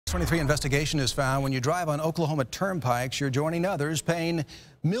23 investigation has found when you drive on Oklahoma turnpikes, you're joining others paying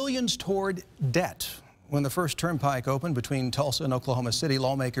millions toward debt. When the first turnpike opened between Tulsa and Oklahoma City,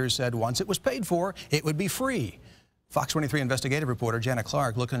 lawmakers said once it was paid for, it would be free. Fox 23 investigative reporter Jana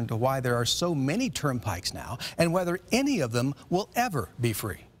Clark looking into why there are so many turnpikes now and whether any of them will ever be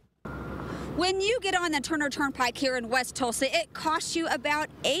free. When you get on the Turner Turnpike here in West Tulsa, it costs you about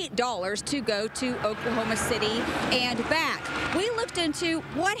 $8 to go to Oklahoma City and back. We looked into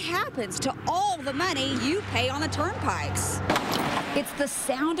what happens to all the money you pay on the turnpikes. It's the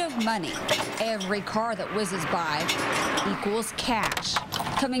sound of money. Every car that whizzes by equals cash,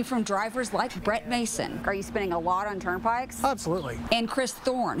 coming from drivers like Brett Mason. Are you spending a lot on turnpikes? Absolutely. And Chris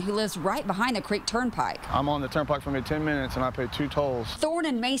Thorne, who lives right behind the Creek Turnpike. I'm on the turnpike for maybe 10 minutes and I pay 2 tolls. Thorne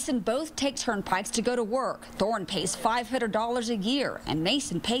and Mason both take turnpikes to go to work. Thorne pays $500 a year and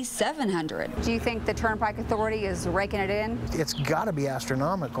Mason pays $700. Do you think the Turnpike Authority is raking it in? It's got to be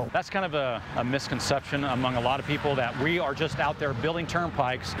astronomical. That's kind of a misconception among a lot of people that we are just out there building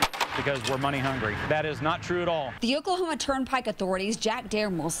turnpikes because we're money hungry. That is not true at all. The Oklahoma Turnpike Authority's Jack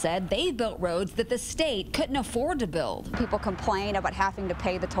Darrell said they built roads that the state couldn't afford to build. People complain about having to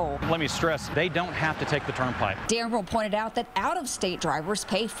pay the toll. Let me stress, they don't have to take the turnpike. Darrell pointed out that out-of-state drivers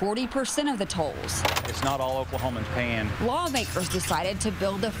pay 40% of the tolls. It's not all Oklahomans paying. Lawmakers decided to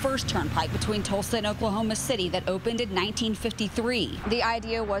build the first turnpike between Tulsa and Oklahoma City that opened in 1953. The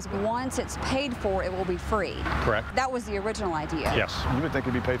idea was once it's paid for, it will be free. Correct. That was the original idea. Yes. You would think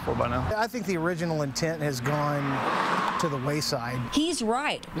it'd be paid for by now. I think the original intent has gone to the wayside. He's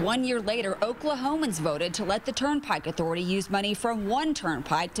right. 1 year later, Oklahomans voted to let the Turnpike Authority use money from one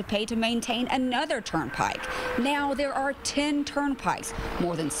turnpike to pay to maintain another turnpike. Now there are 10 turnpikes,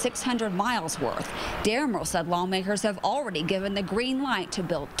 more than 600 miles worth. Darrell said lawmakers have already given the green light to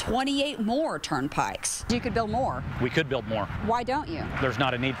build 28 more turnpikes. You could build more. We could build more. Why don't you? There's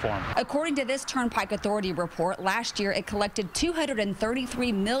not a need for them. According to this Turnpike Authority report, last year it collected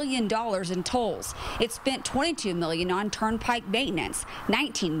 $233 million in tolls. It spent $22 million on turnpike maintenance,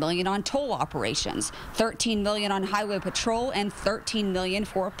 $19 million on toll operations, $13 million on highway patrol, and $13 million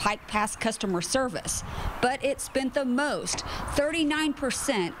for Pike Pass customer service. But it spent the most,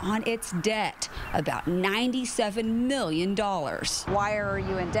 39%, on its debt, about $97 million. Why are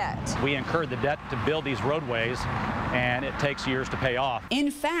you in debt? We incurred the debt to build these roadways, and it takes years to pay off.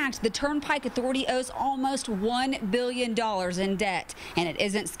 In fact, the Turnpike Authority owes almost $1 billion in debt, and it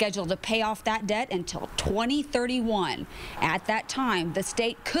isn't scheduled to pay off that debt until 2031. At that time, the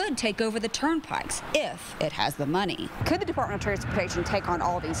state could take over the turnpikes if it has the money. Could the Department of Transportation take on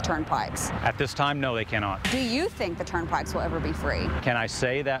all these turnpikes? At this time, no, they cannot. Do you think the turnpikes will ever be free? Can I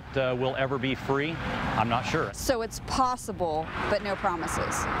say that will ever be free? I'm not sure. So it's possible, but no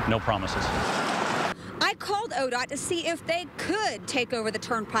promises. No promises. I called ODOT to see if they could take over the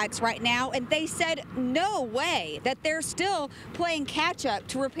turnpikes right now, and they said no way, that they're still playing catch-up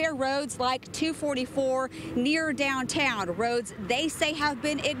to repair roads like 244 near downtown, roads they say have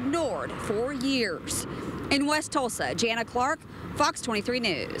been ignored for years. In West Tulsa, Jana Clark, Fox 23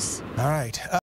 News. All right.